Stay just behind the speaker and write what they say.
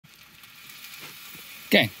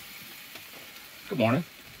Gang, good morning.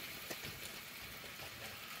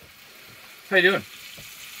 How you doing?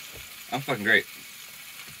 I'm fucking great.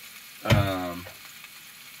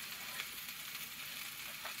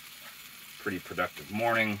 Pretty productive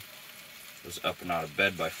morning. Was up and out of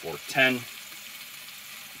bed by 4:10.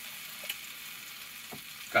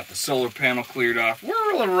 Got the solar panel cleared off. We're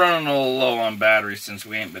really running a little low on battery since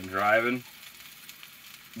we ain't been driving.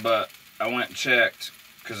 But I went and checked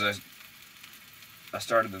because I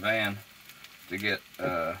started the van to get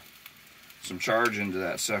some charge into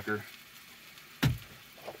that sucker.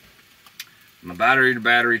 My battery to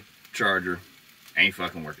battery charger ain't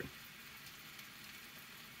fucking working.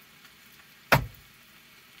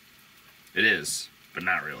 It is, but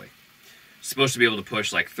not really. It's supposed to be able to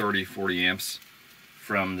push like 30, 40 amps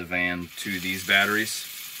from the van to these batteries.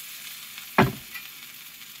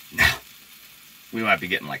 No. We might be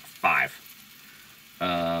getting like 5.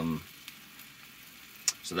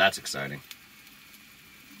 So that's exciting.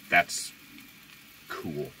 That's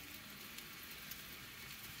cool.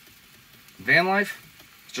 Vanlife,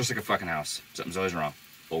 it's just like a fucking house. Something's always wrong.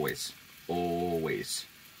 Always. Always.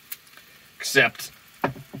 Except,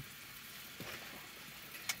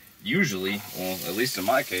 usually, well, at least in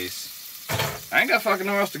my case, I ain't got fucking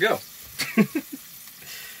nowhere else to go.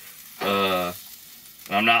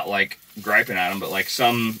 I'm not like griping at them, but like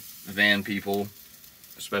some van people,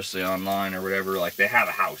 especially online or whatever, like they have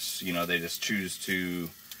a house, you know, they just choose to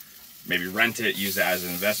maybe rent it, use it as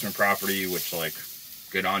an investment property, which, like,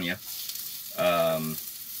 good on you.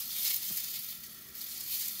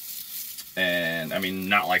 And I mean,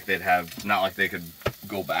 not like they could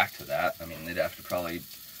go back to that. I mean, they'd have to probably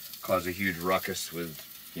cause a huge ruckus with,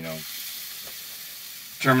 you know,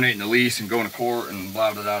 terminating the lease and going to court and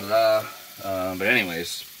blah blah blah blah. But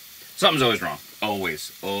anyways, something's always wrong.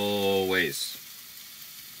 Always, always.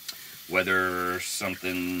 Whether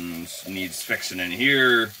something needs fixing in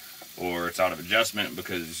here, or it's out of adjustment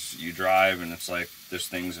because you drive and it's like this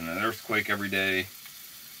thing's in an earthquake every day.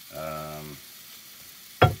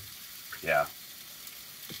 Yeah.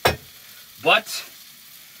 But,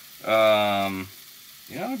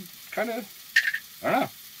 you know, kind of, I don't know.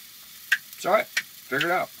 It's alright.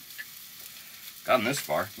 Figured it out. Gotten this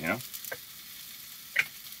far, you know.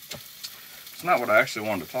 It's not what I actually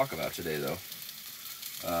wanted to talk about today, though.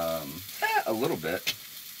 A little bit.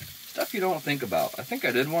 Stuff you don't think about. I think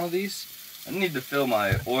I did one of these. I needed to fill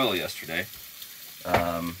my oil yesterday.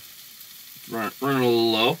 Running a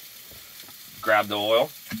little low. Grabbed the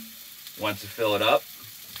oil. Went to fill it up.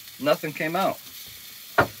 Nothing came out.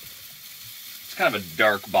 It's kind of a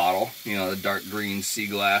dark bottle. You know, the dark green sea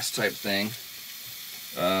glass type thing.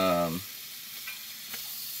 I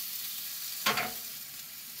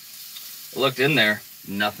looked in there.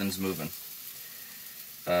 Nothing's moving.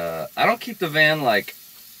 I don't keep the van, like,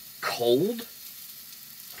 cold,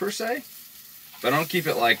 per se. But I don't keep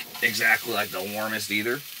it, like, exactly, like, the warmest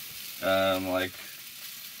either. Like,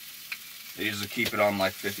 I usually keep it on,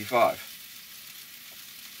 like, 55.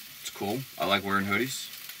 It's cool. I like wearing hoodies.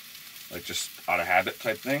 Like, just out of habit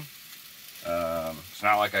type thing. It's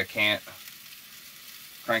not like I can't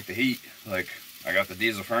crank the heat. Like, I got the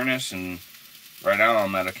diesel furnace, and right now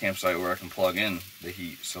I'm at a campsite where I can plug in the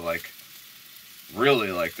heat. So, like,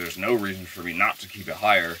 really, like, there's no reason for me not to keep it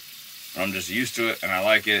higher. I'm just used to it, and I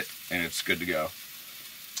like it, and it's good to go.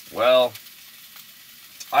 Well,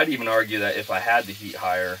 I'd even argue that if I had the heat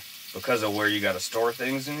higher, because of where you got to store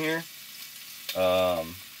things in here,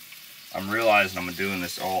 I'm realizing I'm doing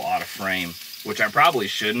this all out of frame, which I probably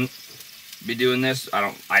shouldn't be doing this.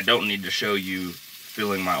 I don't need to show you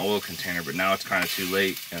filling my oil container, but now it's kind of too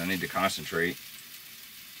late, and I need to concentrate.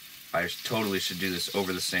 I totally should do this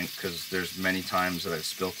over the sink, because there's many times that I've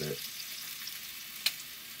spilt it.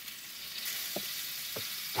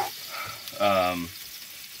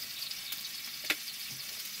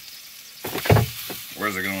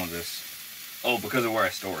 Where's it going with this? Oh, because of where I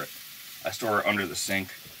store it. I store it under the sink.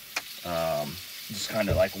 Just kind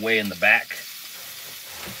of like way in the back.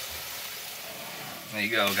 There you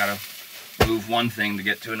go. Gotta move one thing to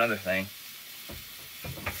get to another thing.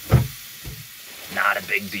 Not a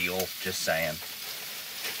big deal, just saying.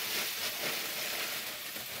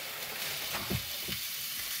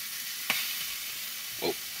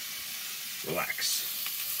 Whoa. Relax.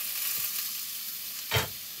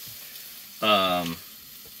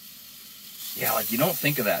 Yeah, like, you don't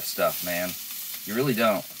think of that stuff, man. You really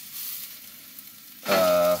don't.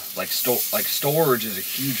 Like storage is a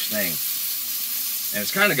huge thing. And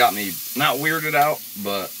it's kind of got me, not weirded out,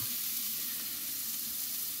 but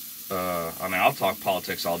I mean, I'll talk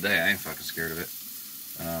politics all day. I ain't fucking scared of it.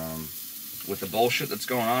 With the bullshit that's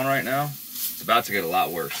going on right now, It's about to get a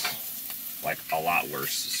lot worse. Like, a lot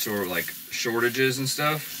worse. Sort of like shortages and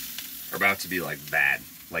stuff are about to be like bad,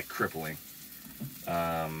 like crippling.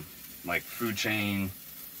 Like food chain,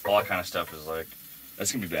 all that kind of stuff is like,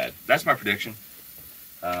 that's gonna be bad. That's my prediction.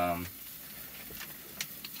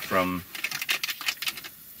 From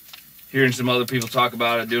hearing some other people talk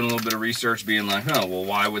about it, doing a little bit of research, being like, oh, well,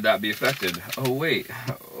 why would that be affected? Oh, wait,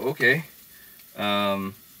 okay.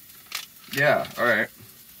 Yeah, all right.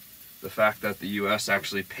 The fact that the U.S.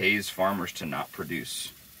 actually pays farmers to not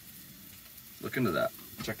produce. Look into that.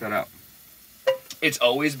 Check that out. It's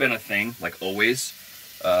always been a thing, like always,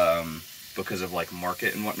 because of like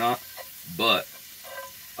market and whatnot. But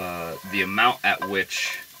the amount at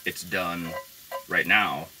which it's done right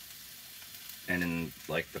now, and in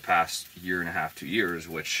like the past year and a half, 2 years,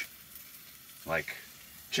 which, like,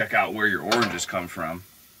 check out where your oranges come from.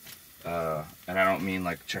 And I don't mean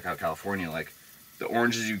like check out California. Like, the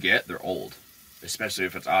oranges you get, they're old, especially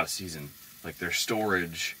if it's out of season. Like, there's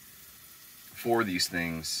storage for these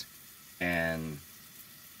things, and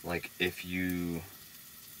like if you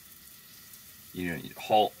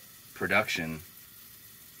halt production,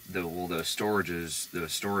 those storage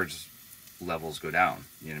levels go down.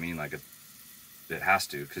 You know what I mean? Like it has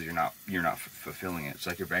to, because you're not fulfilling it. It's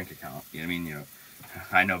like your bank account. You know what I mean?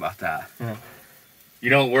 I know about that. Yeah. You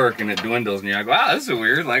don't work and it dwindles, and you're like, wow, this is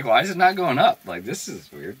weird. Like, why is it not going up? Like, this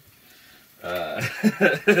is weird.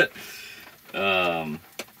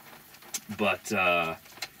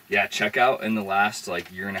 Yeah, check out in the last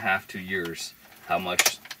like year and a half, 2 years, how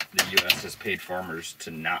much the U.S. has paid farmers to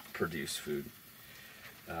not produce food.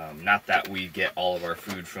 Not that we get all of our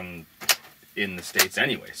food from in the States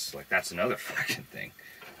anyways. Like, that's another fucking thing.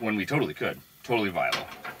 When we totally could. Totally viable.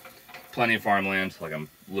 Plenty of farmland. Like, I'm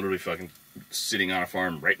literally fucking sitting on a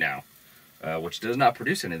farm right now, which does not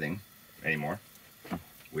produce anything anymore.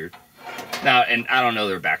 Weird. Now, and I don't know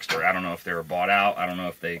their backstory. I don't know if they were bought out. I don't know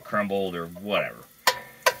if they crumbled or whatever.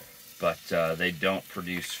 But they don't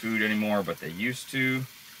produce food anymore, but they used to.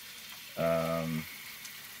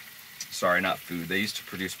 Sorry, not food. They used to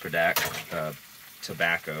produce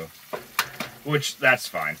tobacco, which, that's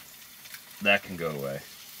fine. That can go away.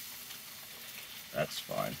 That's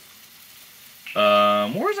fine.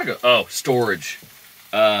 Where does I go? Oh, storage.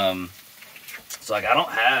 It's like, I don't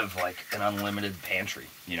have like an unlimited pantry,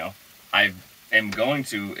 you know? I am going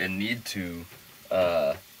to and need to,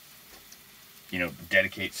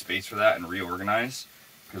 dedicate space for that and reorganize,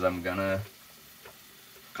 because I'm gonna,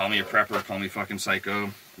 call me a prepper, call me fucking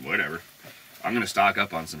psycho, whatever. I'm gonna stock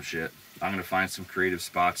up on some shit. I'm gonna find some creative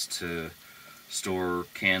spots to store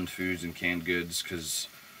canned foods and canned goods, because,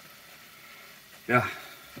 yeah,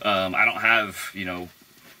 I don't have, an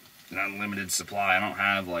unlimited supply. I don't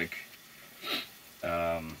have, like,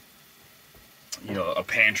 a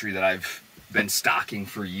pantry that I've been stocking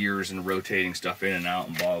for years and rotating stuff in and out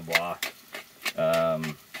and blah, blah, blah.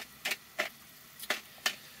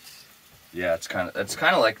 Yeah, it's kind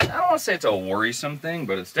of like, I don't want to say it's a worrisome thing,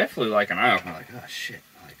 but it's definitely like an eye-opener. Like, oh, shit.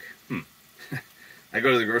 Like, I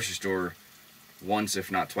go to the grocery store once, if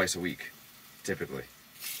not twice a week, typically,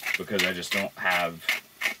 because I just don't have,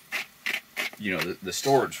 the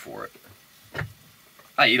storage for it.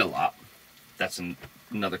 I eat a lot. That's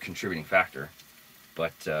another contributing factor.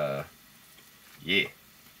 But, yeah.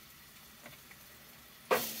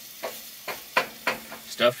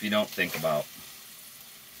 Stuff you don't think about.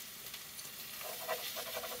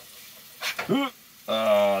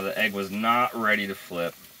 Oh, the egg was not ready to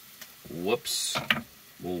flip. Whoops.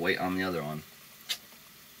 We'll wait on the other one.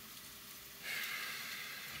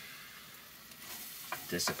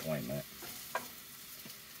 Disappointment.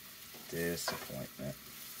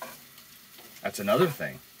 That's another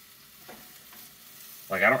thing.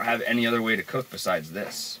 Like, I don't have any other way to cook besides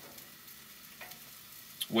this.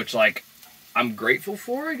 Which, like, I'm grateful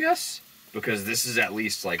for, I guess, because this is at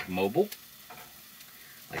least, like, mobile.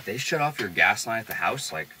 Like, they shut off your gas line at the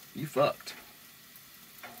house, like, you fucked.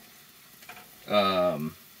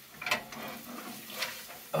 Oh,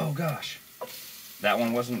 gosh. That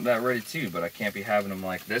one wasn't that ready, too, but I can't be having them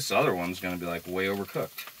like this. Other one's going to be, like, way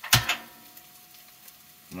overcooked.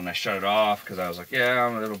 And then I shut it off because I was like,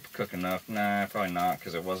 yeah, it'll cook enough. Nah, probably not,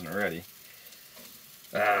 because it wasn't ready.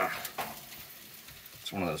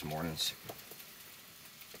 It's one of those mornings.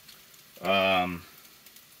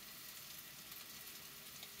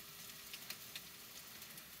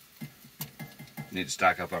 Need to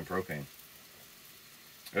stock up on propane.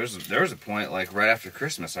 There was a point, like, right after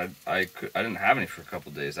Christmas, I didn't have any for a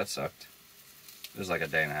couple days. That sucked. It was like a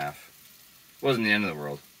day and a half. It wasn't the end of the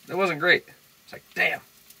world. It wasn't great. It's like, damn.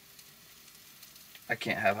 I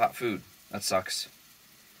can't have hot food. That sucks.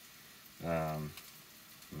 And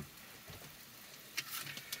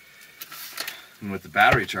with the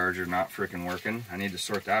battery charger not freaking working, I need to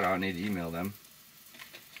sort that out. I need to email them.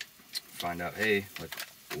 Find out, hey, like,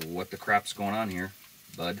 what the crap's going on here,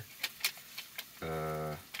 bud.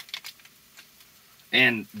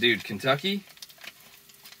 And, dude, Kentucky,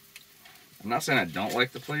 I'm not saying I don't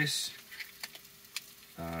like the place.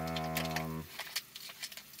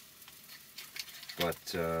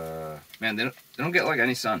 But, man, they don't get, like,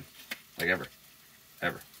 any sun. Like, ever.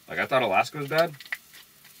 Ever. Like, I thought Alaska was bad.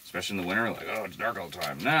 Especially in the winter. Like, oh, it's dark all the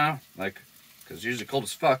time. Nah. Like, because it's usually cold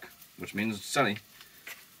as fuck, which means it's sunny.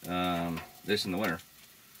 This in the winter.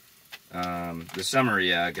 The summer,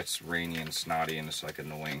 yeah, it gets rainy and snotty and it's, like,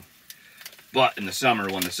 annoying. But in the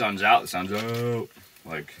summer, when the sun's out,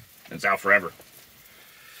 like, it's out forever.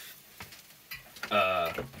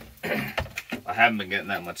 I haven't been getting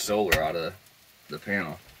that much solar out of the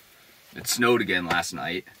panel. It snowed again last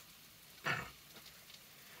night.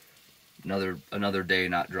 Another day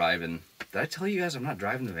not driving. Did I tell you guys I'm not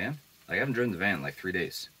driving the van? Like, I haven't driven the van in like 3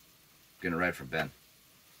 days. I'm getting a ride from Ben.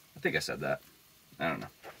 I think I said that. I don't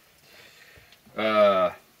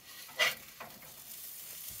know.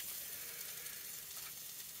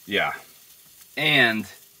 Yeah. And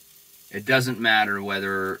it doesn't matter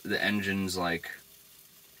whether the engine's like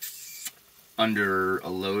under a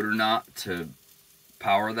load or not to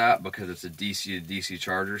power that, because it's a DC to DC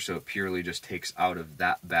charger, so it purely just takes out of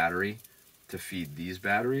that battery to feed these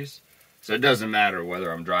batteries. So it doesn't matter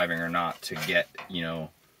whether I'm driving or not to get, you know,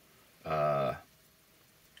 to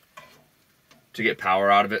get power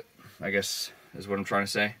out of it, I guess is what I'm trying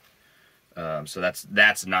to say. So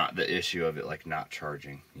that's not the issue of it, like, not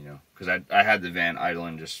charging, you know, because I had the van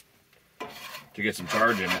idling just to get some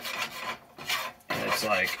charge in it, and it's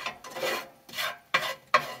like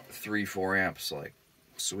 3-4 amps, like,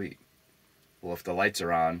 sweet. Well, if the lights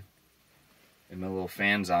are on and my little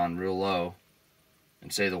fan's on real low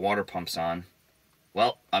and say the water pump's on,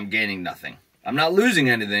 well, I'm gaining nothing. I'm not losing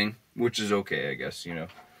anything, which is okay, I guess, you know.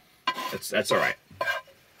 That's all right.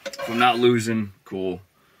 If I'm not losing, cool,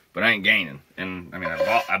 but I ain't gaining. And I mean,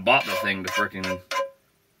 I bought the thing to freaking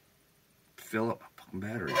fill up my fucking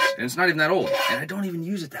batteries, and it's not even that old, and I don't even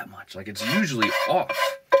use it that much. Like, it's usually off.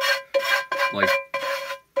 Like,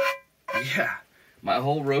 yeah, my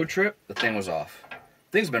whole road trip, the thing was off. The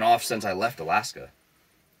thing's been off since I left Alaska.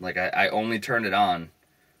 Like, I only turned it on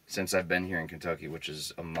since I've been here in Kentucky, which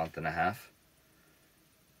is a month and a half.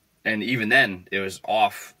 And even then, it was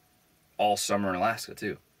off all summer in Alaska,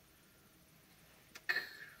 too.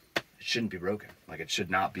 It shouldn't be broken. Like, it should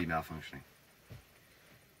not be malfunctioning.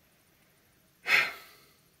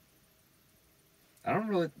 I don't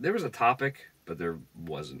really... There was a topic, but there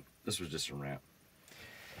wasn't. This was just a rant.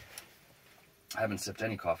 I haven't sipped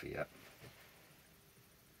any coffee yet.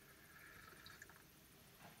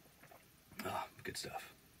 Oh, good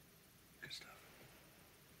stuff. Good stuff.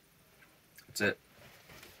 That's it.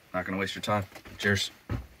 Not going to waste your time. Cheers.